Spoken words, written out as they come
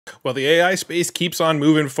Well, the AI space keeps on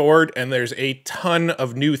moving forward, and there's a ton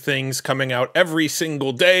of new things coming out every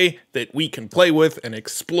single day that we can play with and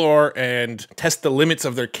explore and test the limits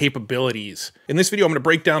of their capabilities. In this video, I'm going to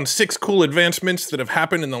break down 6 cool advancements that have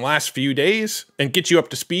happened in the last few days and get you up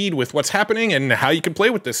to speed with what's happening and how you can play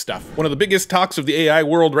with this stuff. One of the biggest talks of the AI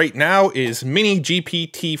world right now is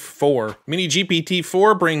MiniGPT-4.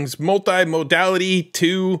 MiniGPT-4 brings multimodality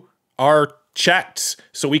to our chats,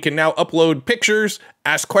 so we can now upload pictures,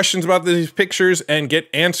 ask questions about these pictures, and get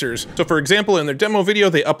answers. So for example, in their demo video,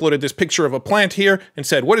 they uploaded this picture of a plant here and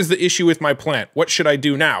said, what is the issue with my plant? What should I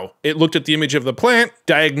do now? It looked at the image of the plant,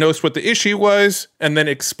 diagnosed what the issue was, and then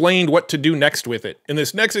explained what to do next with it. In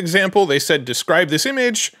this next example, they said, describe this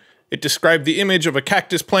image. It described the image of a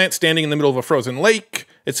cactus plant standing in the middle of a frozen lake,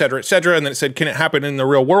 etc., etc. And then it said, can it happen in the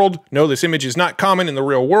real world? No, this image is not common in the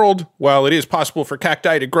real world. While it is possible for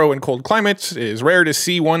cacti to grow in cold climates, it is rare to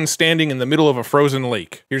see one standing in the middle of a frozen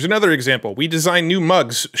lake. Here's another example. We designed new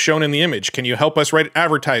mugs shown in the image. Can you help us write an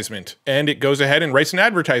advertisement? And it goes ahead and writes an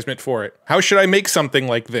advertisement for it. How should I make something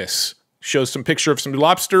like this? Shows some picture of some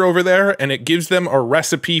lobster over there, and it gives them a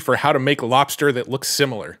recipe for how to make lobster that looks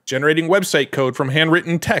similar. Generating website code from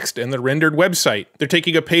handwritten text and the rendered website. They're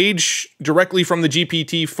taking a page directly from the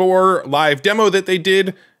GPT-4 live demo that they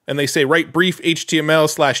did, and they say write brief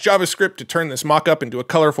HTML/JavaScript to turn this mock-up into a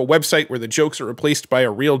colorful website where the jokes are replaced by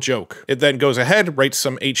a real joke. It then goes ahead, writes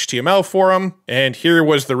some HTML for them, and here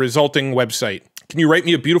was the resulting website. Can you write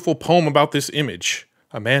me a beautiful poem about this image?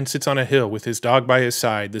 A man sits on a hill with his dog by his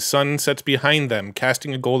side. The sun sets behind them,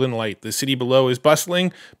 casting a golden light. The city below is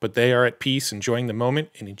bustling, but they are at peace, enjoying the moment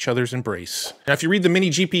in each other's embrace. Now, if you read the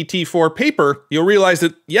MiniGPT-4 paper, you'll realize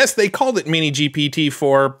that, yes, they called it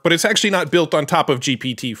MiniGPT-4, but it's actually not built on top of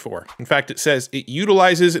GPT-4. In fact, it says it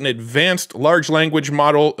utilizes an advanced large language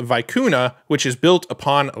model, Vicuna, which is built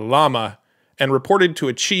upon Llama, and reported to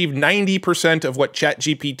achieve 90% of what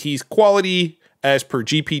ChatGPT's quality as per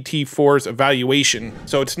GPT-4's evaluation.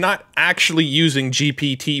 So it's not actually using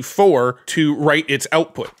GPT-4 to write its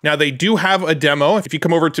output. Now they do have a demo. If you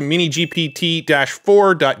come over to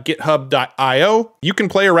minigpt-4.github.io, you can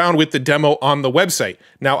play around with the demo on the website.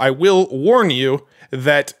 Now I will warn you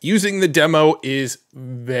that using the demo is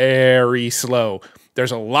very slow.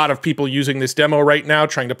 There's a lot of people using this demo right now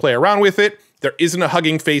trying to play around with it. There isn't a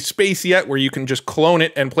Hugging Face space yet where you can just clone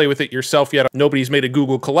it and play with it yourself yet. Nobody's made a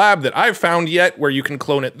Google collab that I've found yet where you can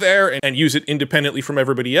clone it there and use it independently from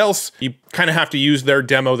everybody else. You kind of have to use their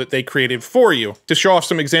demo that they created for you. To show off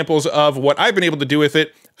some examples of what I've been able to do with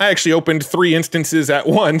it, I actually opened 3 instances at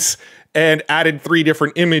once and added 3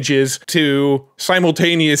 different images to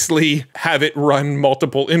simultaneously have it run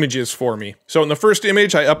multiple images for me. So in the first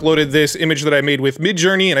image, I uploaded this image that I made with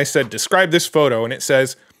Midjourney and I said, describe this photo, and it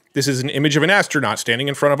says, this is an image of an astronaut standing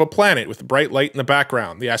in front of a planet with bright light in the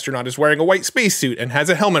background. The astronaut is wearing a white spacesuit and has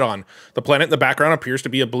a helmet on. The planet in the background appears to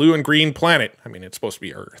be a blue and green planet. I mean, it's supposed to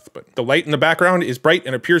be Earth, but the light in the background is bright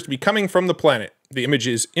and appears to be coming from the planet. The image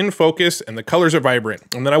is in focus and the colors are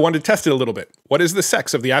vibrant. And then I wanted to test it a little bit. What is the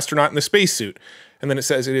sex of the astronaut in the spacesuit? And then it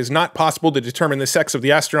says it is not possible to determine the sex of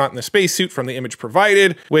the astronaut in the spacesuit from the image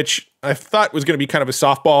provided, which I thought was going to be kind of a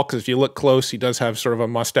softball because if you look close, he does have sort of a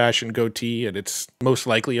mustache and goatee, and it's most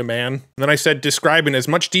likely a man. And then I said, describe in as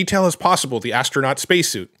much detail as possible the astronaut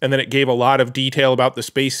spacesuit. And then it gave a lot of detail about the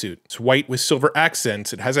spacesuit. It's white with silver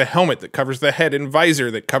accents. It has a helmet that covers the head and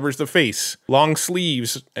visor that covers the face. Long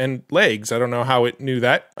sleeves and legs. I don't know how it knew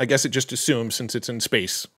that. I guess it just assumes since it's in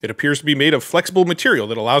space. It appears to be made of flexible material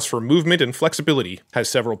that allows for movement and flexibility. Has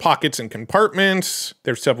several pockets and compartments.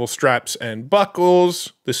 There's several straps and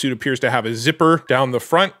buckles. The suit appears to have a zipper down the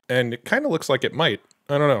front, and it kind of looks like it might.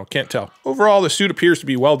 I don't know, can't tell. Overall, the suit appears to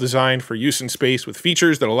be well designed for use in space with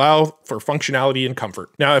features that allow for functionality and comfort.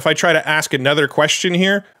 Now, if I try to ask another question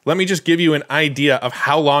here, let me just give you an idea of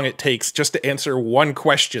how long it takes just to answer one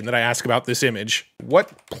question that I ask about this image.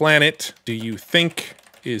 What planet do you think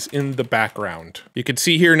is in the background? You can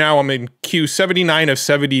see here now I'm in Q79 of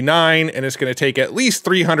 79, and it's going to take at least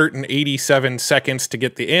 387 seconds to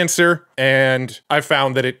get the answer. And I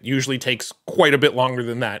found that it usually takes quite a bit longer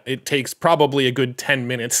than that. It takes probably a good 10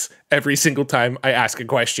 minutes every single time I ask a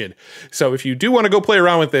question. So if you do want to go play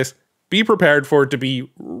around with this, be prepared for it to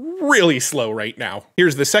be really slow right now.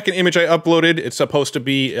 Here's the second image I uploaded. It's supposed to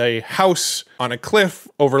be a house on a cliff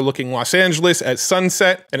overlooking Los Angeles at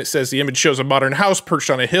sunset. And it says the image shows a modern house perched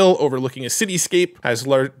on a hill overlooking a cityscape, has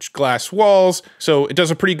large glass walls. So it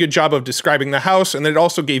does a pretty good job of describing the house. And then it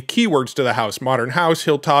also gave keywords to the house: modern house,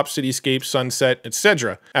 hilltop, cityscape, sunset,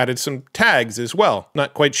 etc. Added some tags as well.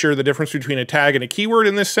 Not quite sure the difference between a tag and a keyword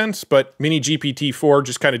in this sense, but MiniGPT-4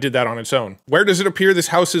 just kind of did that on its own. Where does it appear this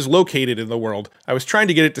house is located in the world? I was trying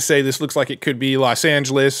to get it to say this looks like it could be Los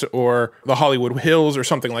Angeles or the Hollywood Hills or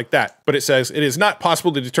something like that. But it says it is not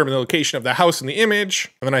possible to determine the location of the house in the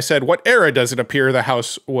image. And then I said, what era does it appear the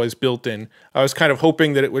house was built in? I was kind of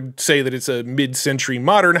hoping that it would say that it's a mid-century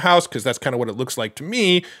modern house, because that's kind of what it looks like to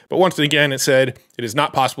me. But once again, it said it is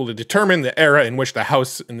not possible to determine the era in which the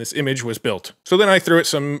house in this image was built. So then I threw it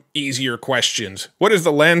some easier questions. What is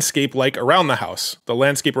the landscape like around the house? The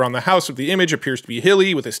landscape around the house of the image appears to be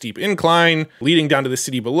hilly with a steep incline leading down to the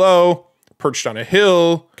city below, perched on a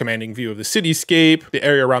hill, commanding view of the cityscape. The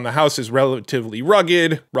area around the house is relatively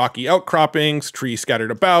rugged, rocky outcroppings, trees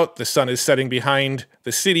scattered about, the sun is setting behind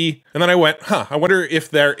the city. And then I went, I wonder if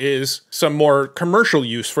there is some more commercial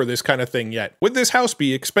use for this kind of thing yet. Would this house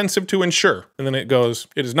be expensive to insure? And then it goes,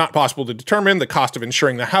 it is not possible to determine the cost of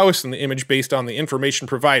insuring the house and the image based on the information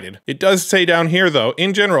provided. It does say down here though,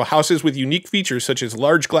 in general, houses with unique features such as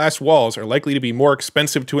large glass walls are likely to be more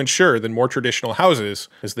expensive to insure than more traditional houses,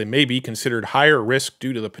 as they may be considered higher risk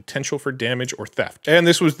due to the potential for damage or theft. And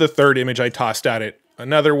this was the third image I tossed at it.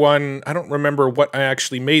 Another one, I don't remember what I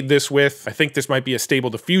actually made this with. I think this might be a stable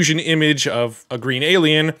diffusion image of a green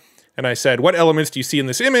alien. And I said, what elements do you see in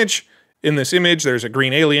this image? In this image, there's a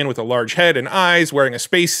green alien with a large head and eyes, wearing a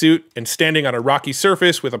spacesuit and standing on a rocky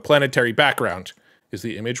surface with a planetary background. Is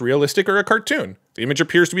the image realistic or a cartoon? The image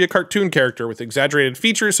appears to be a cartoon character with exaggerated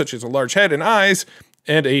features such as a large head and eyes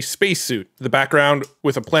and a spacesuit. The background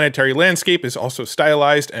with a planetary landscape is also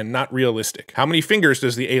stylized and not realistic. How many fingers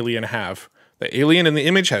does the alien have? The alien in the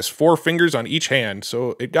image has 4 fingers on each hand,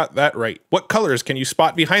 so it got that right. What colors can you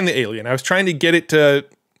spot behind the alien? I was trying to get it to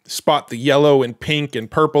spot the yellow and pink and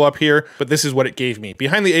purple up here, but this is what it gave me.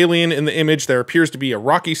 Behind the alien in the image, there appears to be a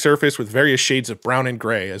rocky surface with various shades of brown and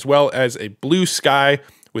gray, as well as a blue sky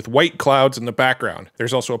with white clouds in the background.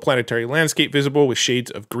 There's also a planetary landscape visible with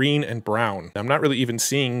shades of green and brown. I'm not really even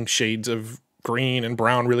seeing shades of green and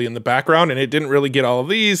brown really in the background, and it didn't really get all of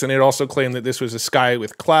these, and it also claimed that this was a sky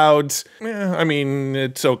with clouds. I mean,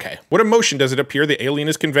 it's okay. What emotion does it appear the alien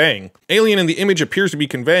is conveying? Alien in the image appears to be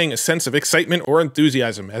conveying a sense of excitement or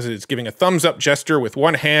enthusiasm, as it is giving a thumbs up gesture with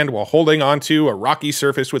one hand while holding onto a rocky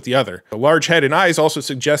surface with the other. The large head and eyes also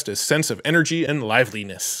suggest a sense of energy and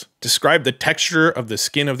liveliness. Describe the texture of the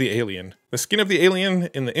skin of the alien. The skin of the alien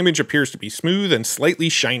in the image appears to be smooth and slightly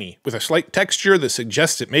shiny, with a slight texture that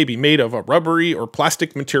suggests it may be made of a rubbery or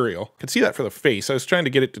plastic material. I could see that for the face. I was trying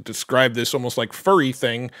to get it to describe this almost like furry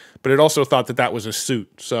thing, but it also thought that that was a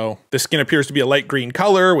suit. So the skin appears to be a light green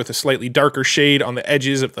color with a slightly darker shade on the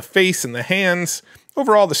edges of the face and the hands.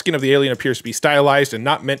 Overall, the skin of the alien appears to be stylized and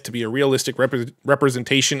not meant to be a realistic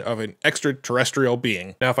representation of an extraterrestrial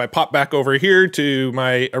being. Now, if I pop back over here to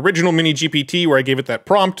my original MiniGPT where I gave it that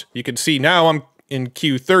prompt, you can see now I'm in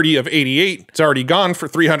Q30 of 88. It's already gone for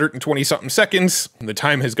 320 something seconds, and the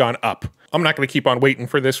time has gone up. I'm not going to keep on waiting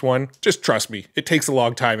for this one. Just trust me. It takes a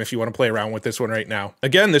long time if you want to play around with this one right now.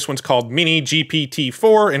 Again, this one's called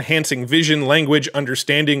MiniGPT-4, Enhancing Vision Language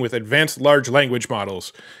Understanding with Advanced Large Language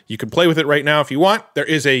Models. You can play with it right now if you want. There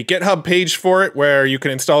is a GitHub page for it where you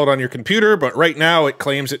can install it on your computer, but right now it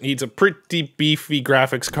claims it needs a pretty beefy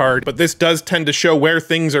graphics card. But this does tend to show where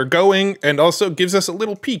things are going and also gives us a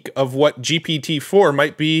little peek of what GPT-4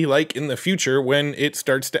 might be like in the future when it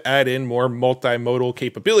starts to add in more multimodal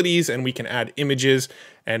capabilities and we can add images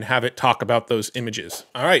and have it talk about those images.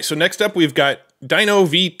 All right, so next up we've got Dino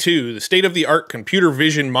V2, the state-of-the-art computer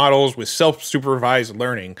vision models with self-supervised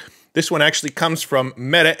learning. This one actually comes from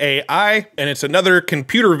Meta AI, and it's another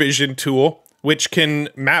computer vision tool which can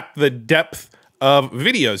map the depth of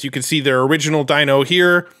videos. You can see their original Dino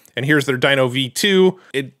here, and here's their Dino V2.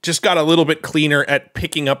 It just got a little bit cleaner at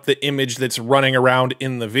picking up the image that's running around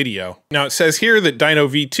in the video. Now it says here that Dino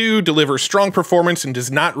V2 delivers strong performance and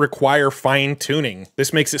does not require fine tuning.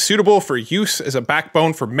 This makes it suitable for use as a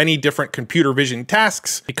backbone for many different computer vision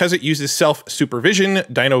tasks. Because it uses self-supervision,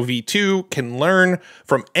 Dino V2 can learn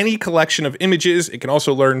from any collection of images. It can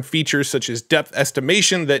also learn features such as depth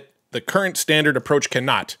estimation that the current standard approach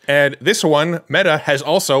cannot. And this one, Meta has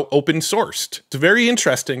also open sourced. It's very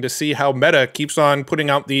interesting to see how Meta keeps on putting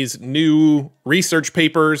out these new research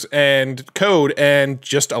papers and code and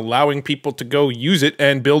just allowing people to go use it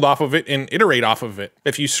and build off of it and iterate off of it.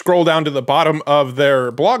 If you scroll down to the bottom of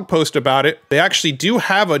their blog post about it, they actually do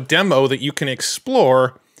have a demo that you can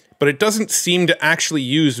explore, but it doesn't seem to actually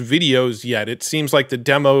use videos yet. It seems like the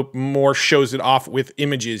demo more shows it off with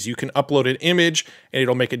images. You can upload an image and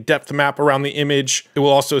it'll make a depth map around the image. It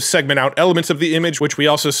will also segment out elements of the image, which we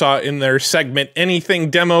also saw in their Segment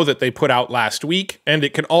Anything demo that they put out last week. And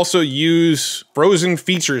it can also use frozen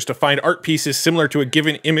features to find art pieces similar to a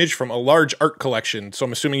given image from a large art collection. So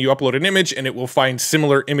I'm assuming you upload an image and it will find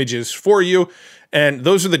similar images for you. And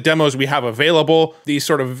those are the demos we have available. These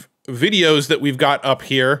sort of videos that we've got up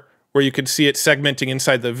here, where you can see it segmenting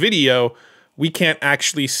inside the video, we can't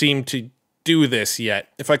actually seem to do this yet.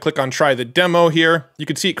 If I click on try the demo here, you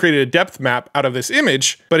can see it created a depth map out of this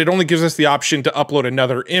image, but it only gives us the option to upload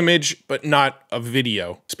another image, but not a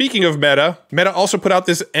video. Speaking of Meta, Meta also put out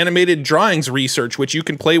this animated drawings research, which you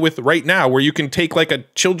can play with right now, where you can take like a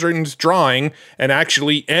children's drawing and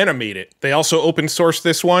actually animate it. They also open source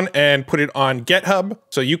this one and put it on GitHub,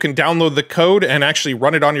 so you can download the code and actually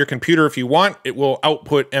run it on your computer if you want. It will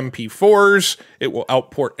output MP4s, it will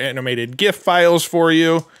output animated GIF files for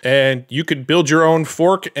you, and you could build your own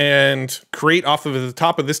fork and create off of the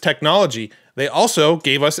top of this technology. They also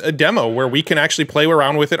gave us a demo where we can actually play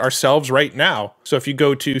around with it ourselves right now. So if you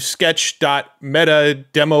go to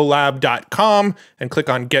sketch.metademolab.com and click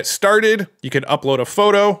on Get Started, you can upload a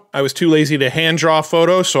photo. I was too lazy to hand draw a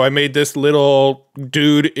photo, so I made this little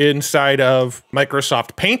dude inside of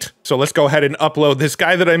Microsoft Paint. So let's go ahead and upload this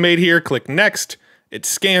guy that I made here. Click Next. It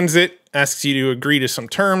scans it, asks you to agree to some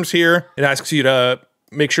terms here. It asks you to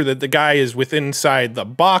make sure that the guy is within inside the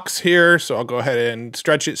box here. So I'll go ahead and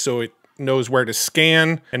stretch it so it knows where to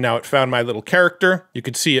scan. And now it found my little character. You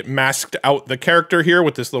can see it masked out the character here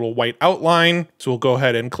with this little white outline. So we'll go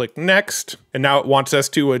ahead and click Next. And now it wants us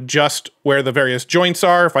to adjust where the various joints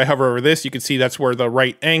are. If I hover over this, you can see that's where the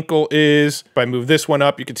right ankle is. If I move this one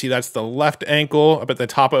up, you can see that's the left ankle up at the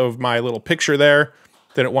top of my little picture there.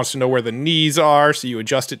 Then it wants to know where the knees are, so you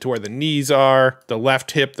adjust it to where the knees are. The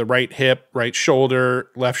left hip, right shoulder,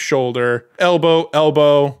 left shoulder, elbow,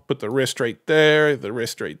 elbow. Put the wrist right there, the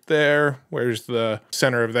wrist right there. Where's the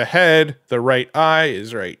center of the head? The right eye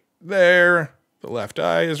is right there. The left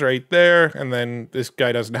eye is right there. And then this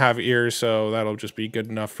guy doesn't have ears, so that'll just be good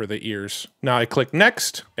enough for the ears. Now I click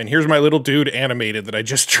Next, and here's my little dude animated that I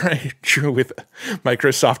just drew with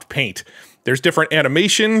Microsoft Paint. There's different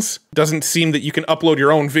animations. Doesn't seem that you can upload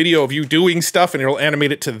your own video of you doing stuff and it'll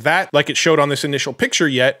animate it to that like it showed on this initial picture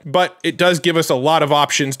yet, but it does give us a lot of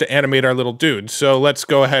options to animate our little dude. So let's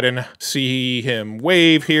go ahead and see him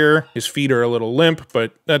wave here. His feet are a little limp,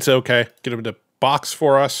 but that's okay. Get him to box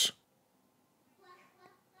for us.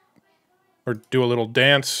 Or do a little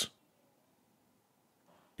dance.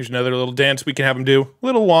 Here's another little dance we can have him do. A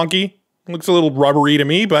little wonky. Looks a little rubbery to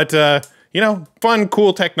me, but you know, fun,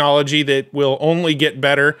 cool technology that will only get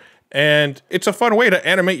better, and it's a fun way to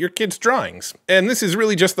animate your kids' drawings. And this is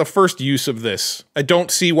really just the first use of this. I don't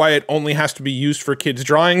see why it only has to be used for kids'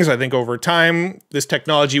 drawings. I think over time, this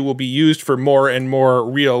technology will be used for more and more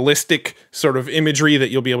realistic sort of imagery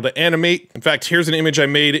that you'll be able to animate. In fact, here's an image I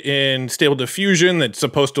made in Stable Diffusion that's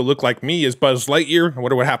supposed to look like me as Buzz Lightyear. I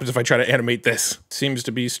wonder what happens if I try to animate this. It seems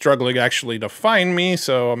to be struggling actually to find me,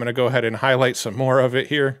 so I'm gonna go ahead and highlight some more of it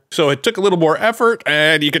here. So it took a little more effort,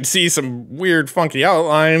 and you can see some weird, funky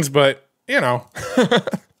outlines, but you know,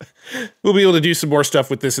 we'll be able to do some more stuff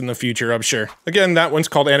with this in the future, I'm sure. Again, that one's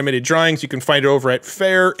called Animated Drawings. You can find it over at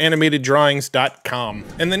fairanimateddrawings.com.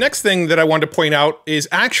 And the next thing that I wanted to point out is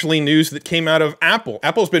actually news that came out of Apple.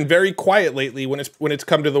 Apple's been very quiet lately when it's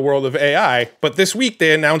come to the world of AI, but this week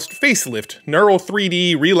they announced FaceLit, Neural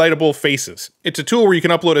 3D Relightable Faces. It's a tool where you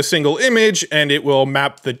can upload a single image and it will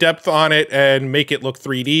map the depth on it and make it look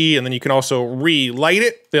 3D, and then you can also relight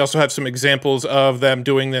it. They also have some examples of them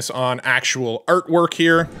doing this on actual artwork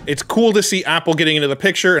here. It's cool to see Apple getting into the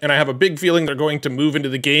picture, and I have a big feeling they're going to move into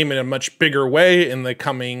the game in a much bigger way in the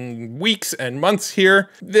coming weeks and months here.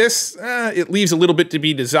 This, it leaves a little bit to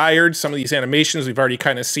be desired. Some of these animations we've already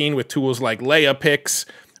kind of seen with tools like LeiaPix,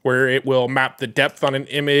 where it will map the depth on an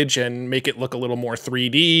image and make it look a little more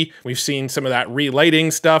 3D. We've seen some of that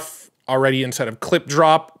relighting stuff already inside of Clip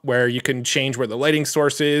Drop, where you can change where the lighting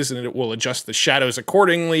source is and it will adjust the shadows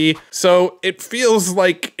accordingly. So it feels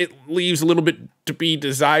like it leaves a little bit to be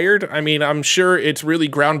desired. I mean, I'm sure it's really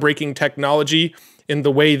groundbreaking technology in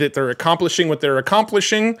the way that they're accomplishing what they're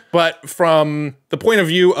accomplishing. But from the point of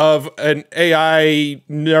view of an AI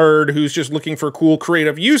nerd who's just looking for cool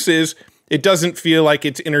creative uses, it doesn't feel like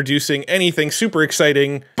it's introducing anything super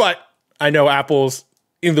exciting, but I know Apple's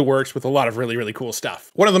in the works with a lot of really, really cool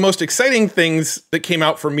stuff. One of the most exciting things that came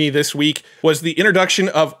out for me this week was the introduction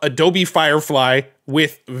of Adobe Firefly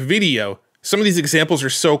with video. Some of these examples are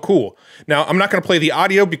so cool. Now, I'm not going to play the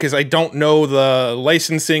audio because I don't know the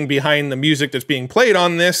licensing behind the music that's being played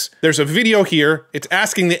on this. There's a video here. It's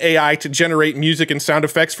asking the AI to generate music and sound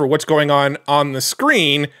effects for what's going on the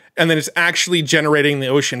screen, and then it's actually generating the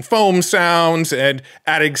ocean foam sounds and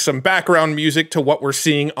adding some background music to what we're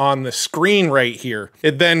seeing on the screen right here.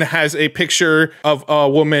 It then has a picture of a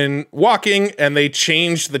woman walking, and they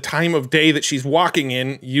changed the time of day that she's walking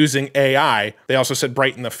in using AI. They also said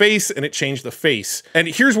brighten the face, and it changed the face. And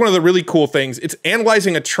here's one of the really cool things. It's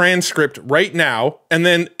analyzing a transcript right now, and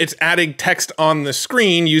then it's adding text on the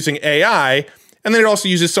screen using AI, and then it also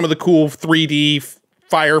uses some of the cool 3D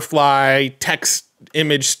Firefly text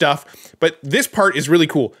image stuff. But this part is really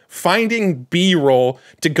cool. Finding B-roll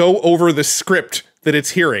to go over the script that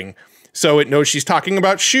it's hearing. So it knows she's talking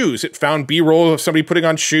about shoes. It found B-roll of somebody putting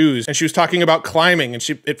on shoes. And she was talking about climbing, and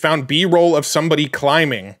it found B-roll of somebody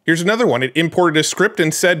climbing. Here's another one. It imported a script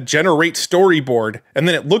and said, generate storyboard. And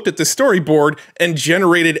then it looked at the storyboard and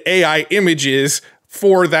generated AI images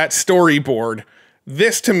for that storyboard.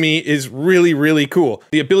 This to me is really, really cool.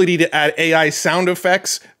 The ability to add AI sound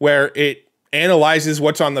effects where it analyzes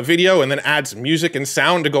what's on the video and then adds music and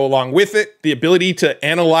sound to go along with it. The ability to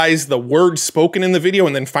analyze the words spoken in the video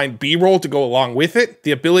and then find B-roll to go along with it.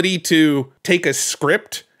 The ability to take a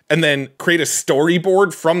script and then create a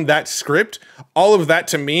storyboard from that script. All of that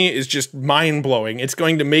to me is just mind-blowing. It's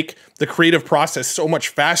going to make the creative process so much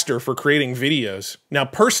faster for creating videos. Now,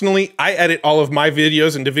 personally, I edit all of my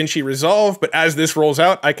videos in Davinci Resolve, but as this rolls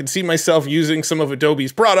out, I can see myself using some of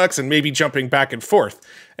Adobe's products and maybe jumping back and forth.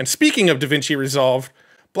 And speaking of Davinci Resolve,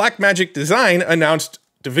 Blackmagic Design announced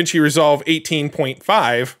Davinci Resolve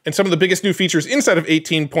 18.5, and some of the biggest new features inside of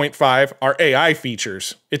 18.5 are AI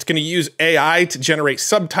features. It's going to use AI to generate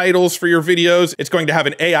subtitles for your videos. It's going to have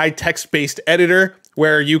an AI text-based editor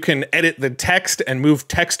where you can edit the text and move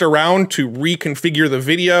text around to reconfigure the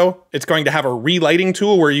video. It's going to have a relighting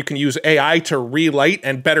tool where you can use AI to relight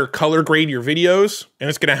and better color grade your videos. And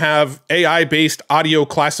it's going to have AI-based audio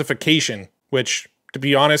classification, which, to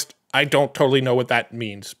be honest, I don't totally know what that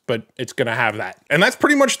means, but it's going to have that. And that's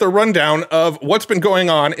pretty much the rundown of what's been going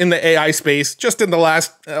on in the AI space just in the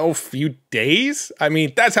last few days. I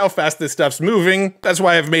mean, that's how fast this stuff's moving. That's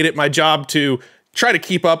why I've made it my job to try to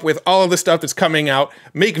keep up with all of the stuff that's coming out,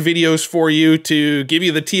 make videos for you to give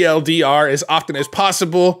you the TLDR as often as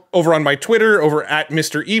possible over on my Twitter, over at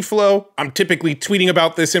Mr. eFlow. I'm typically tweeting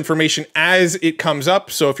about this information as it comes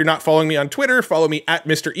up. So if you're not following me on Twitter, follow me at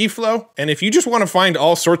Mr. eFlow. And if you just want to find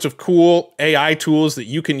all sorts of cool AI tools that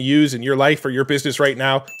you can use in your life or your business right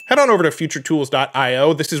now, head on over to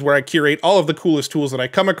futuretools.io. This is where I curate all of the coolest tools that I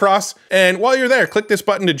come across. And while you're there, click this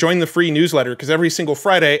button to join the free newsletter, because every single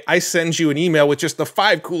Friday, I send you an email with just the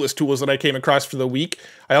 5 coolest tools that I came across for the week.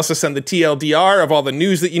 I also send the TLDR of all the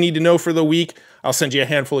news that you need to know for the week. I'll send you a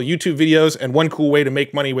handful of YouTube videos and one cool way to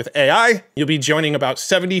make money with AI. You'll be joining about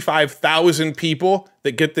 75,000 people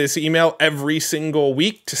that get this email every single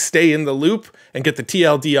week to stay in the loop and get the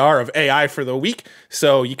TLDR of AI for the week.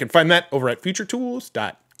 So you can find that over at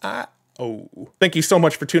futuretools.io. Thank you so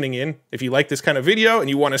much for tuning in. If you like this kind of video and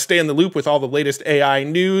you want to stay in the loop with all the latest AI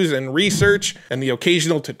news and research and the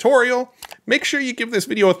occasional tutorial, make sure you give this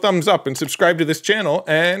video a thumbs up and subscribe to this channel,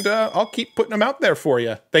 and I'll keep putting them out there for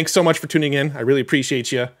you. Thanks so much for tuning in. I really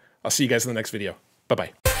appreciate you. I'll see you guys in the next video.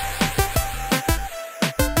 Bye-bye.